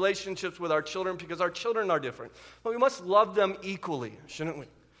different relationships with our children because our children are different. But we must love them equally, shouldn't we?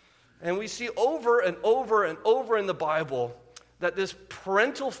 And we see over and over and over in the Bible that this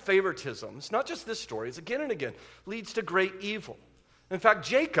parental favoritism, it's not just this story, it's again and again, leads to great evil. In fact,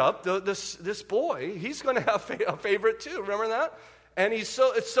 Jacob, this boy, he's going to have a favorite too. Remember that? And it's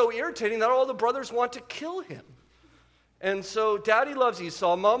so irritating that all the brothers want to kill him. And so daddy loves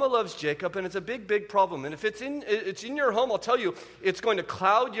Esau, mama loves Jacob, and it's a big, big problem. And if it's in your home, I'll tell you, it's going to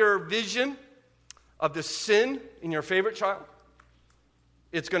cloud your vision of the sin in your favorite child.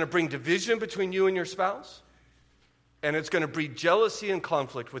 It's going to bring division between you and your spouse. And it's going to breed jealousy and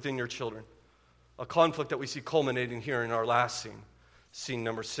conflict within your children. A conflict that we see culminating here in our last scene. Scene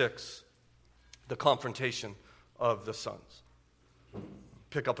number 6, the confrontation of the sons.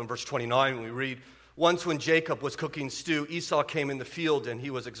 Pick up in verse 29, we read, once when Jacob was cooking stew, Esau came in the field and he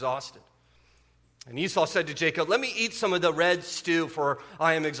was exhausted. And Esau said to Jacob, let me eat some of the red stew, for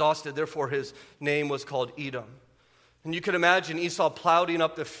I am exhausted. Therefore his name was called Edom. And you can imagine Esau plowing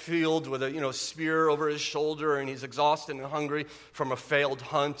up the field with a spear over his shoulder, and he's exhausted and hungry from a failed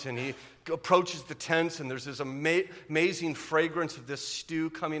hunt, and he approaches the tents, and there's this amazing fragrance of this stew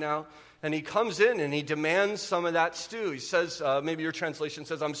coming out. And he comes in and he demands some of that stew. He says, maybe your translation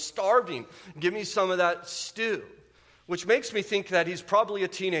says, I'm starving. Give me some of that stew. Which makes me think that he's probably a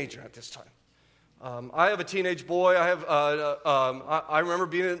teenager at this time. I have a teenage boy. I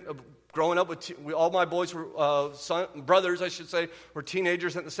remember growing up with all my boys were brothers, I should say, were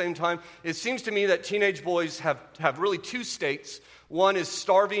teenagers at the same time. It seems to me that teenage boys have really two states. One is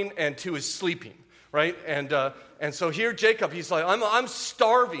starving and two is sleeping. Right? And so here Jacob, he's like, I'm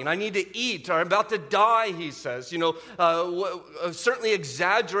starving. I need to eat. I'm about to die, he says. Certainly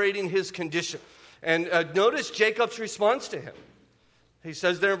exaggerating his condition. And notice Jacob's response to him. He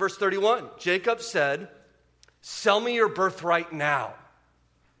says there in verse 31, Jacob said, sell me your birthright now.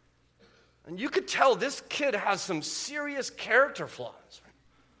 And you could tell this kid has some serious character flaws. Right?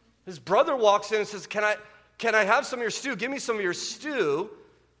 His brother walks in and says, can I have some of your stew? Give me some of your stew.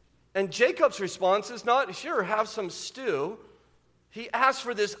 And Jacob's response is not, sure, have some stew. He asks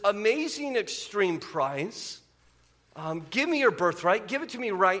for this amazing extreme price. Give me your birthright. Give it to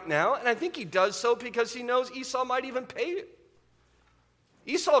me right now. And I think he does so because he knows Esau might even pay it.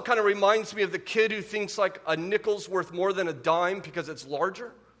 Esau kind of reminds me of the kid who thinks like a nickel's worth more than a dime because it's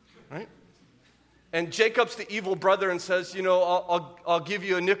larger, right? And Jacob's the evil brother and says, I'll give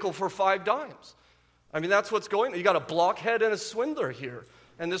you a nickel for 5 dimes. I mean, that's what's going on. You got a blockhead and a swindler here.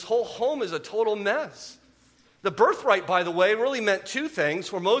 And this whole home is a total mess. The birthright, by the way, really meant 2 things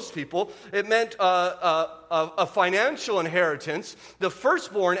for most people. It meant a financial inheritance. The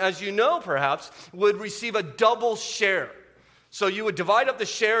firstborn, as you know perhaps, would receive a double share. So you would divide up the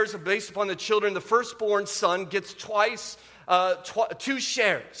shares based upon the children. The firstborn son gets 2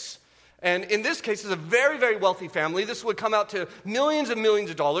 shares. And in this case, it's a very, very wealthy family. This would come out to millions and millions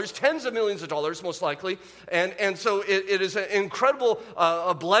of dollars, tens of millions of dollars, most likely. And so it is an incredible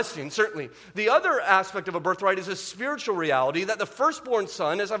a blessing, certainly. The other aspect of a birthright is a spiritual reality that the firstborn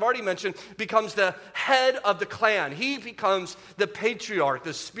son, as I've already mentioned, becomes the head of the clan. He becomes the patriarch,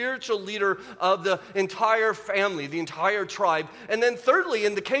 the spiritual leader of the entire family, the entire tribe. And then thirdly,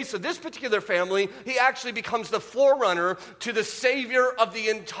 in the case of this particular family, he actually becomes the forerunner to the savior of the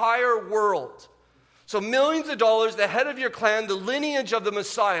entire world. So millions of dollars, the head of your clan, the lineage of the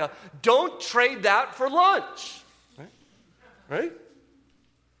Messiah. Don't trade that for lunch. Right?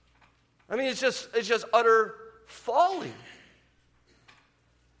 I mean, it's just utter folly.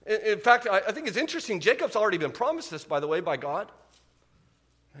 In fact, I think it's interesting. Jacob's already been promised this, by the way, by God.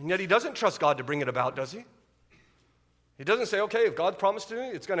 And yet he doesn't trust God to bring it about, does he? He doesn't say, okay, if God promised me,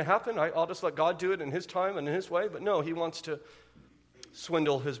 it's going to happen. I'll just let God do it in his time and in his way. But no, he wants to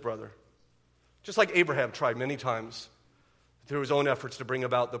swindle his brother. Just like Abraham tried many times through his own efforts to bring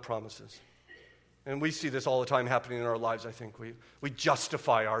about the promises. And we see this all the time happening in our lives, I think. We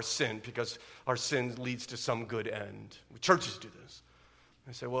justify our sin because our sin leads to some good end. Churches do this.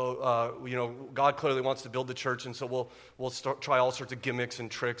 They say, well, God clearly wants to build the church, and so we'll try all sorts of gimmicks and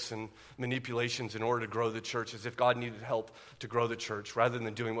tricks and manipulations in order to grow the church, as if God needed help to grow the church, rather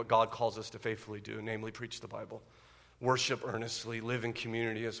than doing what God calls us to faithfully do, namely preach the Bible. Worship earnestly, live in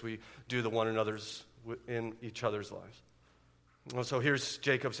community as we do the one another's in each other's lives. Well, so here's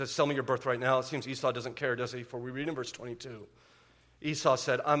Jacob says, sell me your birthright now. It seems Esau doesn't care, does he? For we read in verse 22, Esau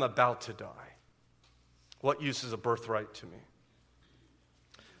said, I'm about to die. What use is a birthright to me?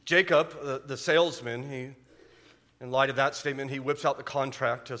 Jacob, the salesman, in light of that statement, he whips out the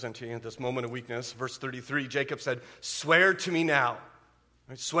contract, doesn't he, at this moment of weakness. Verse 33, Jacob said, swear to me now.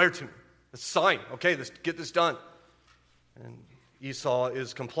 Right? Swear to me. Let's sign. Okay, let's get this done. And Esau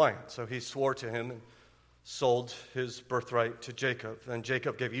is compliant, so he swore to him and sold his birthright to Jacob. Then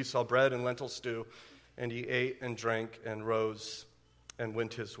Jacob gave Esau bread and lentil stew, and he ate and drank and rose and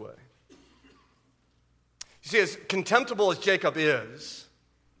went his way. You see, as contemptible as Jacob is,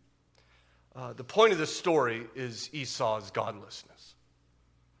 the point of this story is Esau's godlessness.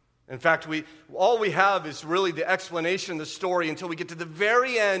 In fact, all we have is really the explanation of the story until we get to the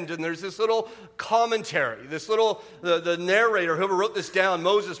very end, and there's this little commentary, the narrator, whoever wrote this down,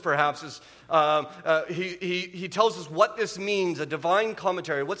 Moses perhaps, he tells us what this means, a divine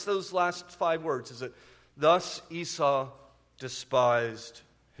commentary. What's those last 5 words? Is it, thus Esau despised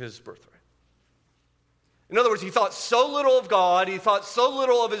his birthright? In other words, he thought so little of God, he thought so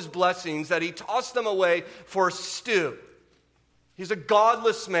little of his blessings that he tossed them away for stew. He's a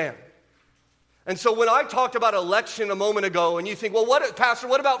godless man. And so when I talked about election a moment ago, and you think, well, Pastor,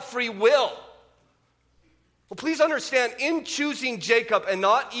 what about free will? Well, please understand, in choosing Jacob and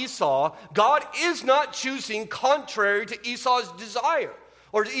not Esau, God is not choosing contrary to Esau's desire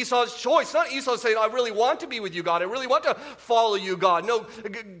or to Esau's choice. Not Esau saying, I really want to be with you, God. I really want to follow you, God. No,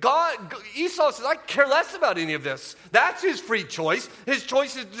 Esau says, I care less about any of this. That's his free choice. His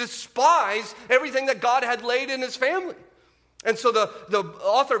choice is to despise everything that God had laid in his family. And so the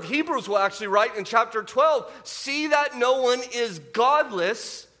author of Hebrews will actually write in chapter 12, see that no one is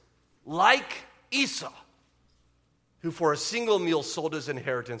godless like Esau, who for a single meal sold his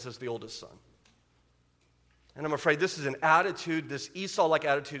inheritance as the oldest son. And I'm afraid this is an attitude, this Esau-like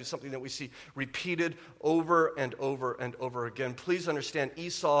attitude is something that we see repeated over and over and over again. Please understand,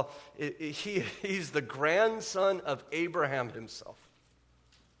 Esau, he's the grandson of Abraham himself.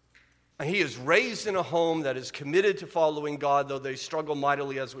 And he is raised in a home that is committed to following God, though they struggle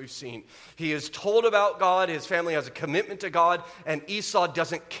mightily, as we've seen. He is told about God, his family has a commitment to God, and Esau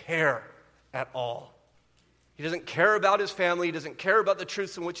doesn't care at all. He doesn't care about his family. He doesn't care about the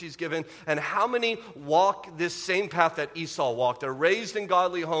truths in which he's given. And how many walk this same path that Esau walked? They're raised in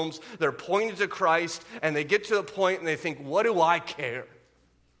godly homes. They're pointed to Christ. And they get to the point and they think, what do I care?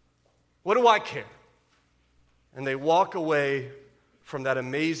 What do I care? And they walk away from that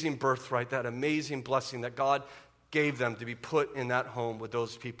amazing birthright, that amazing blessing that God gave them to be put in that home with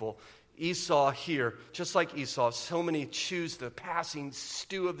those people. Esau here, just like Esau, so many choose the passing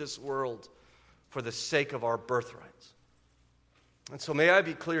stew of this world for the sake of our birthrights. And so may I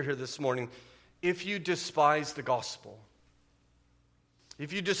be clear here this morning, if you despise the gospel,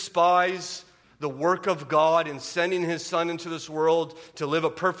 if you despise the work of God in sending his son into this world to live a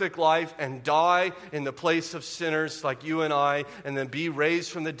perfect life and die in the place of sinners like you and I, and then be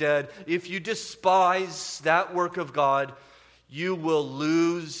raised from the dead, if you despise that work of God, you will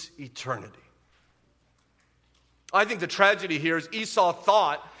lose eternity. I think the tragedy here is Esau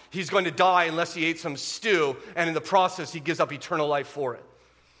thought he's going to die unless he ate some stew, and in the process, he gives up eternal life for it.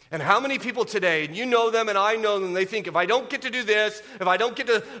 And how many people today, and you know them and I know them, they think, if I don't get to do this, if I don't get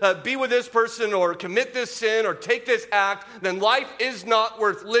to be with this person or commit this sin or take this act, then life is not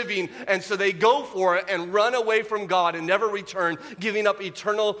worth living. And so they go for it and run away from God and never return, giving up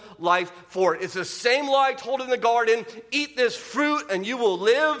eternal life for it. It's the same lie told in the garden, eat this fruit and you will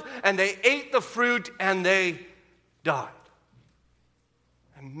live. And they ate the fruit and they died.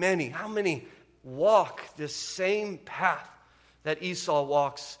 And how many walk this same path that Esau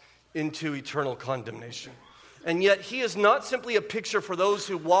walks into eternal condemnation? And yet he is not simply a picture for those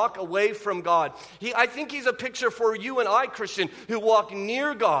who walk away from God. I think he's a picture for you and I, Christian, who walk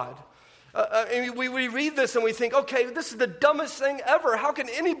near God. We read this and we think, okay, this is the dumbest thing ever. How can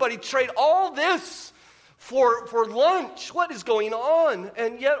anybody trade all this for lunch? What is going on?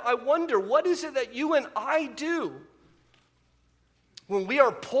 And yet I wonder, what is it that you and I do when we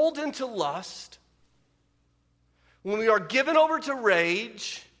are pulled into lust, when we are given over to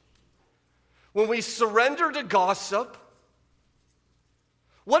rage, when we surrender to gossip?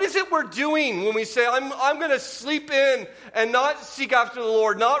 What is it we're doing when we say, I'm going to sleep in and not seek after the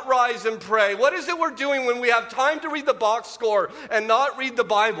Lord, not rise and pray? What is it we're doing when we have time to read the box score and not read the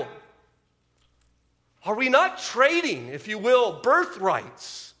Bible? Are we not trading, if you will,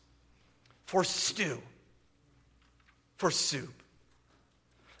 birthrights for stew, for soup?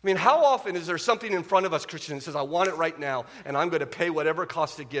 I mean, how often is there something in front of us, Christian, that says, I want it right now, and I'm going to pay whatever it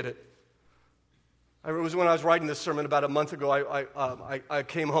costs to get it? It was when I was writing this sermon about a month ago. I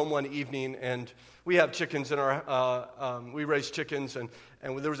came home one evening, and we have chickens in our, we raise chickens, and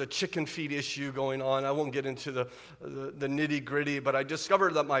there was a chicken feed issue going on. I won't get into the nitty-gritty, but I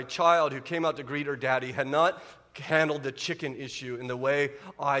discovered that my child, who came out to greet her daddy, had not handled the chicken issue in the way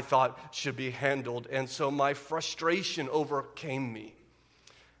I thought should be handled, and so my frustration overcame me.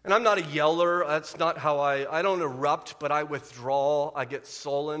 And I'm not a yeller. That's not how I don't erupt, but I withdraw. I get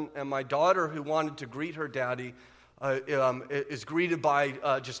sullen. And my daughter, who wanted to greet her daddy, is greeted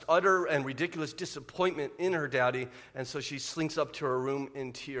by just utter and ridiculous disappointment in her daddy. And so she slinks up to her room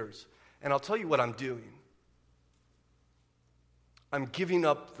in tears. And I'll tell you what I'm doing. I'm giving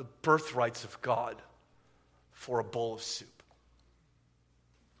up the birthrights of God for a bowl of soup.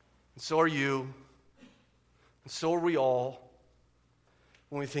 And so are you. And so are we all.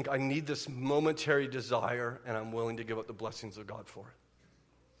 When we think, I need this momentary desire, and I'm willing to give up the blessings of God for it.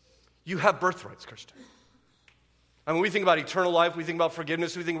 You have birthrights, Christian. I mean, we think about eternal life, we think about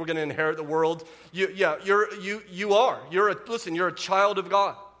forgiveness, we think we're going to inherit the world. You are. You're a child of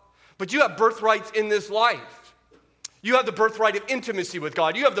God. But you have birthrights in this life. You have the birthright of intimacy with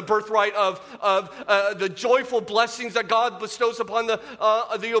God. You have the birthright of the joyful blessings that God bestows upon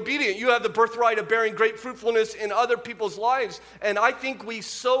the obedient. You have the birthright of bearing great fruitfulness in other people's lives. And I think we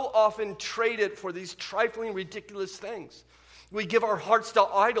so often trade it for these trifling, ridiculous things. We give our hearts to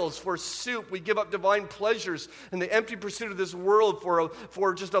idols for soup. We give up divine pleasures in the empty pursuit of this world for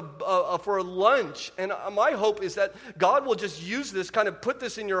a lunch. And my hope is that God will just use this, kind of put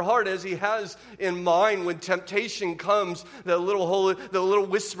this in your heart as He has in mine when temptation comes. The little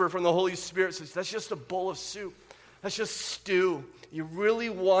whisper from the Holy Spirit says, "That's just a bowl of soup. That's just stew. You really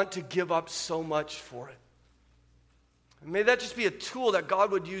want to give up so much for it." And may that just be a tool that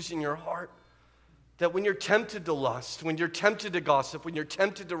God would use in your heart. That when you're tempted to lust, when you're tempted to gossip, when you're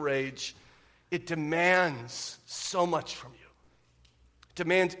tempted to rage, it demands so much from you. It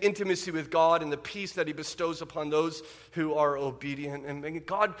demands intimacy with God and the peace that He bestows upon those who are obedient. And may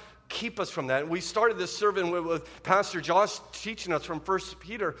God keep us from that. And we started this sermon with Pastor Josh teaching us from 1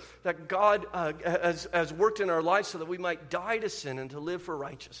 Peter that God has worked in our lives so that we might die to sin and to live for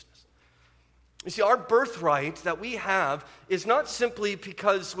righteousness. You see, our birthright that we have is not simply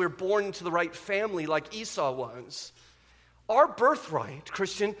because we're born into the right family like Esau was. Our birthright,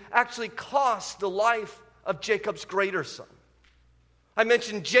 Christian, actually cost the life of Jacob's greater son. I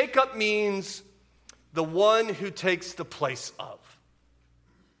mentioned Jacob means the one who takes the place of.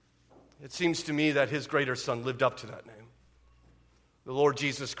 It seems to me that his greater son lived up to that name. The Lord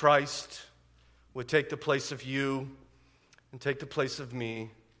Jesus Christ would take the place of you and take the place of me.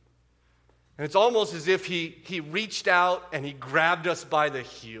 And it's almost as if he reached out and He grabbed us by the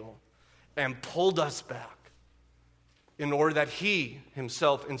heel and pulled us back in order that He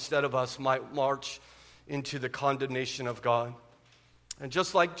Himself, instead of us, might march into the condemnation of God. And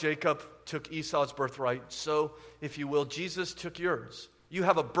just like Jacob took Esau's birthright, so, if you will, Jesus took yours. You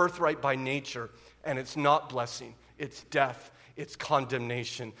have a birthright by nature, and it's not blessing. It's death. It's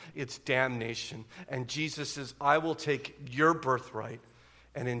condemnation. It's damnation. And Jesus says, I will take your birthright.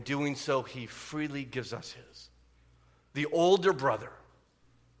 And in doing so, He freely gives us His. The older brother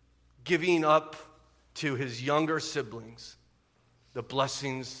giving up to his younger siblings the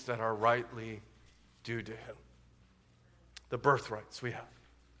blessings that are rightly due to him. The birthrights we have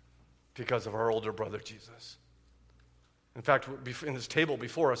because of our older brother Jesus. In fact, in this table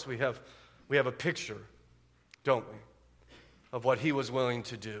before us, we have a picture, don't we, of what He was willing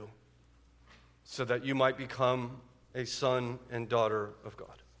to do so that you might become a son and daughter of God.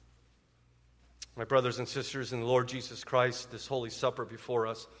 My brothers and sisters in the Lord Jesus Christ, this Holy Supper before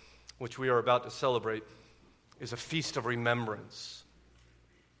us, which we are about to celebrate, is a feast of remembrance.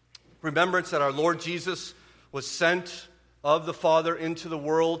 Remembrance that our Lord Jesus was sent of the Father into the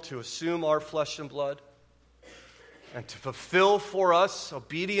world to assume our flesh and blood and to fulfill for us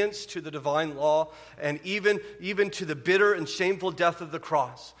obedience to the divine law and even to the bitter and shameful death of the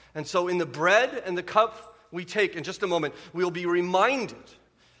cross. And so in the bread and the cup we take in just a moment, we will be reminded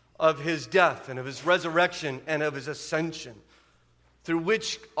of His death and of His resurrection and of His ascension, through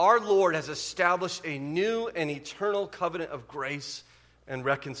which our Lord has established a new and eternal covenant of grace and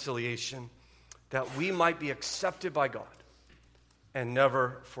reconciliation, that we might be accepted by God and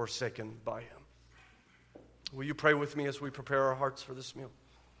never forsaken by Him. Will you pray with me as we prepare our hearts for this meal?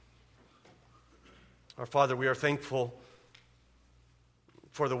 Our Father, we are thankful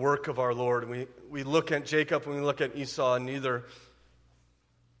for the work of our Lord. We look at Jacob and we look at Esau, and neither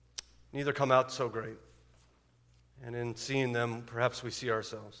come out so great. And in seeing them, perhaps we see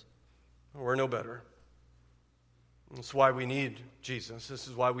ourselves. We're no better. That's why we need Jesus. This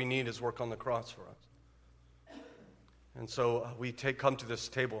is why we need His work on the cross for us. And so we come to this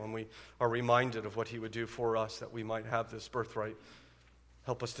table and we are reminded of what He would do for us, that we might have this birthright.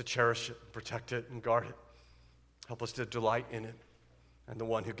 Help us to cherish it, protect it, and guard it. Help us to delight in it and the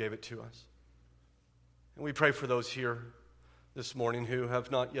one who gave it to us. And we pray for those here this morning who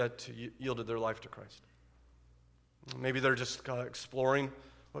have not yet yielded their life to Christ. Maybe they're just exploring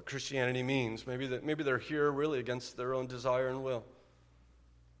what Christianity means. Maybe they're here really against their own desire and will.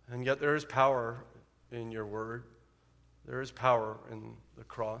 And yet there is power in your word. There is power in the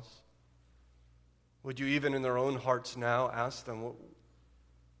cross. Would you even in their own hearts now ask them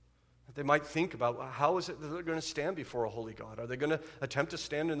that they might think about how is it that they're going to stand before a holy God? Are they going to attempt to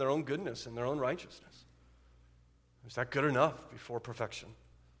stand in their own goodness and their own righteousness? Is that good enough before perfection?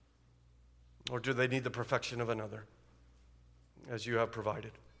 Or do they need the perfection of another, as you have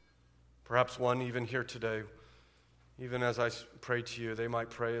provided? Perhaps one even here today, even as I pray to you, they might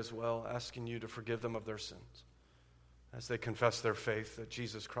pray as well, asking you to forgive them of their sins as they confess their faith that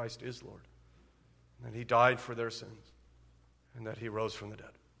Jesus Christ is Lord, and that He died for their sins, and that He rose from the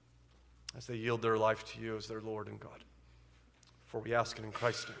dead, as they yield their life to you as their Lord and God. For we ask it in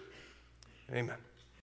Christ's name. Amen.